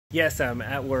Yes, I'm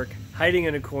at work, hiding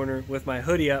in a corner with my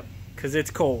hoodie up because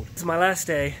it's cold. It's my last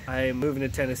day. I am moving to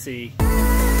Tennessee.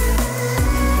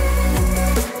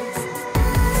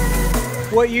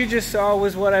 What you just saw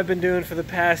was what I've been doing for the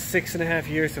past 6.5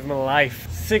 years of my life.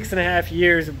 6.5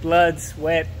 years of blood,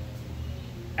 sweat,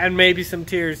 and maybe some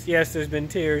tears. Yes, there's been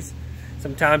tears.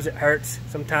 Sometimes it hurts.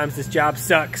 Sometimes this job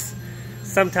sucks.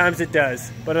 Sometimes it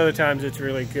does, but other times it's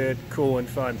really good, cool, and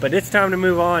fun. But it's time to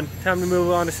move on. Time to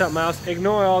move on to something else.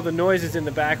 Ignore all the noises in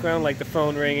the background, like the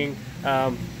phone ringing.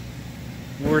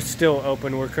 We're still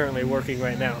open. We're currently working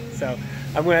right now. So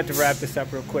I'm gonna have to wrap this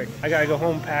up real quick. I gotta go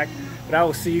home pack, but I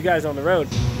will see you guys on the road.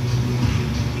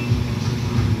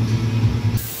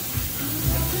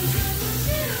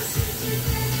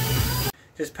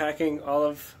 Just packing all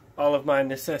of my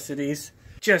necessities.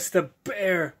 Just the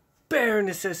bare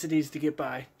necessities to get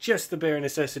by. Just the bare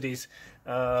necessities.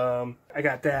 I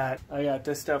got that. I got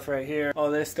this stuff right here. All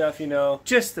this stuff, you know.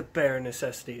 Just the bare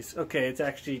necessities. Okay, it's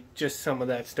actually just some of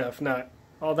that stuff, not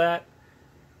all that.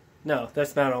 No,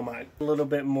 that's not all mine. A little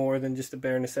bit more than just the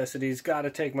bare necessities. Gotta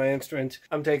take my instruments.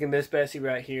 I'm taking this Bessie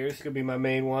right here. It's gonna be my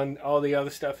main one. All the other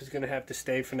stuff is gonna have to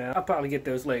stay for now. I'll probably get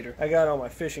those later. I got all my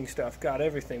fishing stuff. Got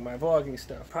everything. My vlogging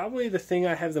stuff. Probably the thing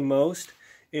I have the most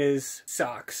is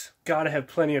socks. Gotta have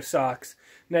plenty of socks.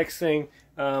 Next thing,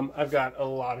 I've got a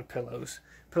lot of pillows.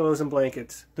 Pillows and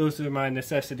blankets. Those are my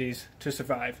necessities to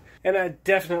survive. And I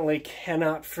definitely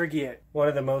cannot forget one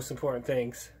of the most important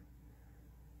things.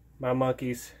 My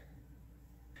monkeys.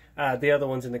 The other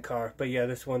one's in the car. But yeah,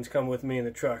 this one's coming with me in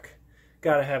the truck.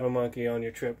 Gotta have a monkey on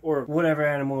your trip. Or whatever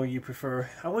animal you prefer.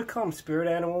 I would call them spirit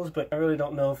animals, but I really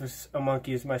don't know if a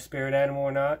monkey is my spirit animal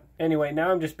or not. Anyway,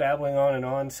 now I'm just babbling on and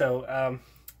on, so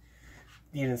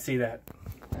you didn't see that.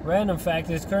 Random fact,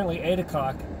 it's currently 8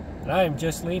 o'clock, and I am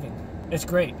just leaving. It's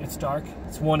great, it's dark,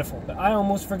 it's wonderful. But I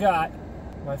almost forgot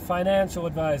my financial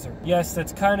advisor. Yes,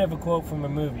 that's kind of a quote from a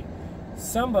movie.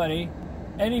 Somebody,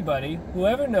 anybody,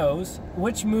 whoever knows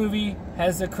which movie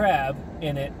has a crab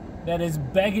in it that is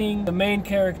begging the main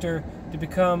character to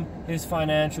become his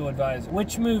financial advisor.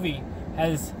 Which movie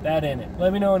has that in it?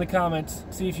 Let me know in the comments,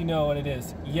 see if you know what it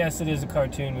is. Yes, it is a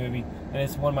cartoon movie, and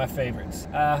it's one of my favorites.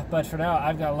 But for now,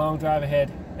 I've got a long drive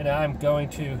ahead, and I'm going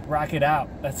to rock it out.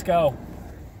 Let's go.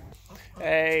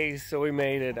 Hey, so we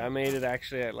made it. I made it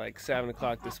actually at like 7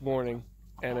 o'clock this morning,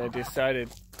 and I decided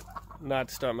not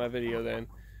to start my video then.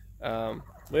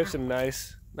 We have some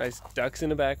nice ducks in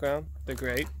the background. They're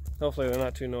great. Hopefully they're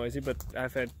not too noisy, but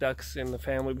I've had ducks in the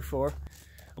family before.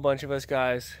 A bunch of us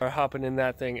guys are hopping in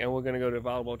that thing, and we're going to go to a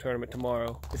volleyball tournament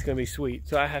tomorrow. It's going to be sweet.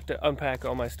 So I have to unpack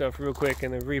all my stuff real quick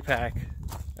and then repack.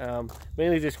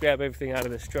 Mainly just grab everything out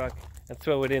of this truck and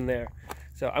throw it in there.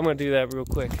 So I'm going to do that real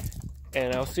quick,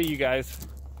 and I'll see you guys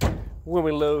when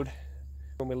we load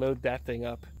that thing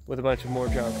up with a bunch of more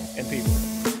junk and people.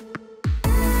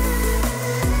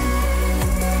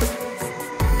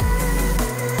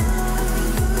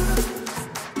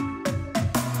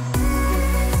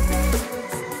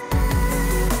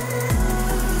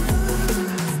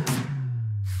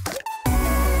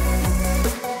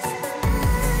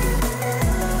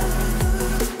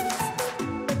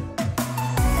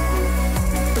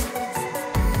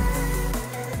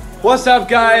 What's up,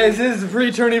 guys? This is the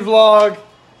pre-tourney vlog.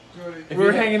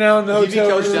 We're hanging out in the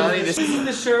hotel room. This is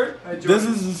the shirt. This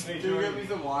is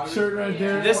the shirt right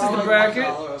there. This is the bracket.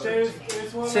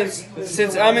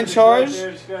 Since I'm in charge,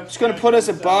 just gonna put us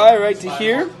a bye right to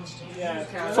here.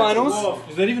 Finals.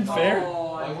 Is that even fair?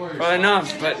 Probably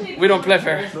not, but we don't play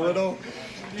fair.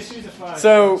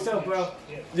 So,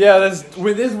 yeah, this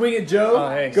is Wing It Joe. Oh,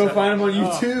 hey, Go find him on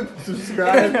YouTube.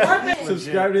 Subscribe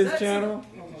to his channel.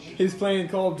 He's playing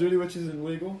Call of Duty, which is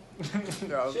illegal.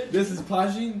 This is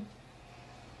Pajin.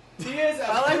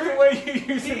 I like the way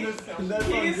you're using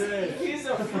this. He's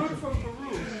a fruit from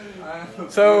Peru.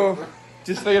 So,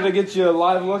 just figured to get you a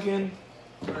live look in.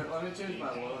 Let me change my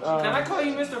logo. Can I call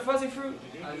you Mr. Fuzzy Fruit?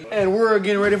 And we're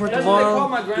getting ready for That's what they call tomorrow.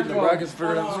 my Getting the grandpa. brackets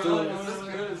figured out still.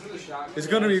 It's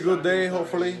gonna be a good day,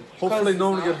 hopefully. Hopefully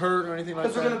no one will get hurt or anything like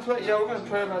Because we're that. gonna play. Yeah, we're gonna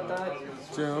pray about that.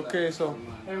 So, okay, so.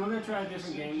 Hey, we're gonna try a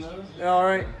different game though. Yeah,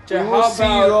 alright. Yeah, We'll see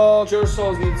you all. Your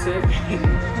souls need saved.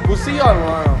 We'll see y'all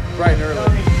tomorrow, bright and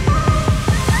early.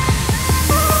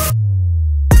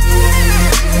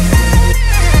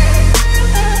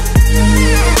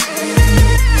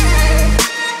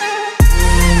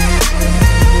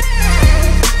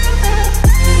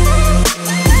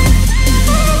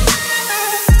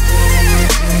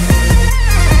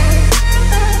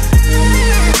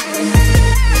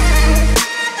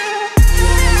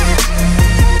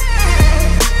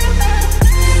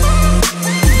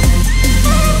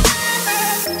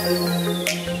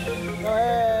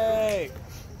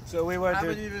 So we went I to.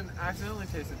 haven't even accidentally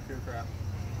tasted pure crap.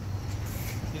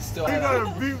 He's still We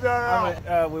gotta beat that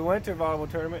out. We went to a volleyball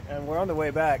tournament and we're on the way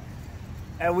back,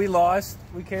 and we lost.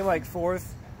 We came like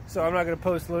 4th, so I'm not gonna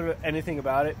post anything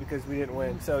about it because we didn't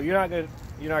win. So you're not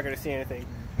gonna see anything.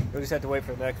 We'll just have to wait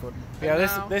for the next one.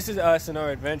 Yeah, this is us and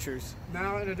our adventures.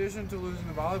 Now, in addition to losing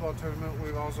the volleyball tournament,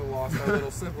 we've also lost our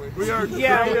little sibling. We are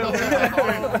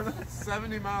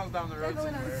 70 miles down the road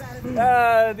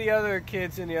somewhere. The other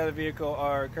kids in the other vehicle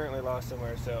are currently lost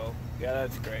somewhere. So yeah,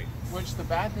 that's great. Which the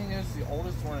bad thing is, the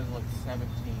oldest one is like 17.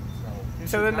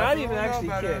 So they're not even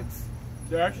actually kids.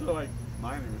 They're actually like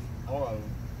minors, all of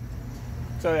them.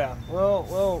 So yeah,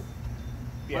 we'll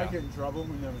yeah. Might get in trouble.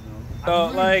 We never know. So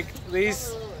like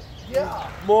these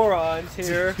morons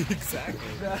here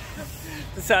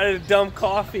decided to dump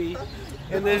coffee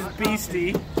in this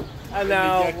beastie, and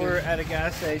now we're at a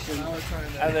gas station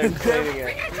and they're cleaning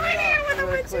it.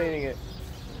 They're cleaning it.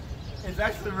 It's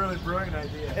actually a really brilliant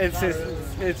idea.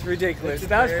 It's ridiculous.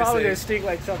 Now it's probably gonna stink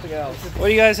like something else. What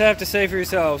do you guys have to say for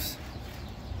yourselves?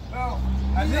 Well,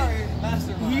 I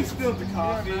think he spilled the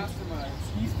coffee.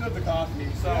 He spilled the coffee.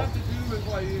 So you have to do with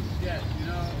what you get. You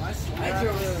know,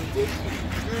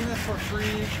 doing this for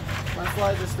free. My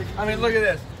slides are sticking. I mean, look at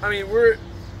this. I mean,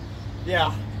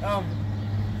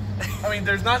 I mean,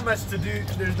 there's not much to do.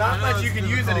 There's not much you can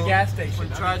use at a gas station. When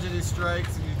tragedy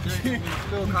strikes and you drink, you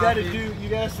spill coffee. You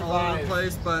gotta survive. All over the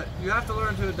place, but you have to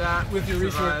learn to adapt with your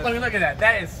research. I mean, look at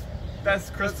that. That's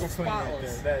crystal clean right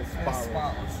there. That is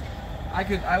spotless.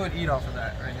 I would eat off of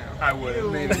that right now. I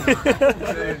would. Maybe not.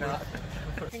 Maybe not.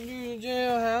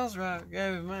 Jailhouse rock,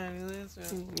 everybody,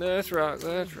 let's rock.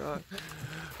 Let's rock.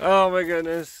 Oh my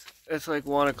goodness. It's like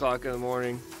 1 o'clock in the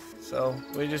morning. So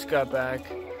we just got back.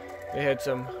 We had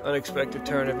some unexpected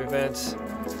turn of events.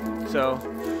 So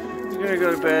we're gonna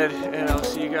go to bed and I'll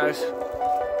see you guys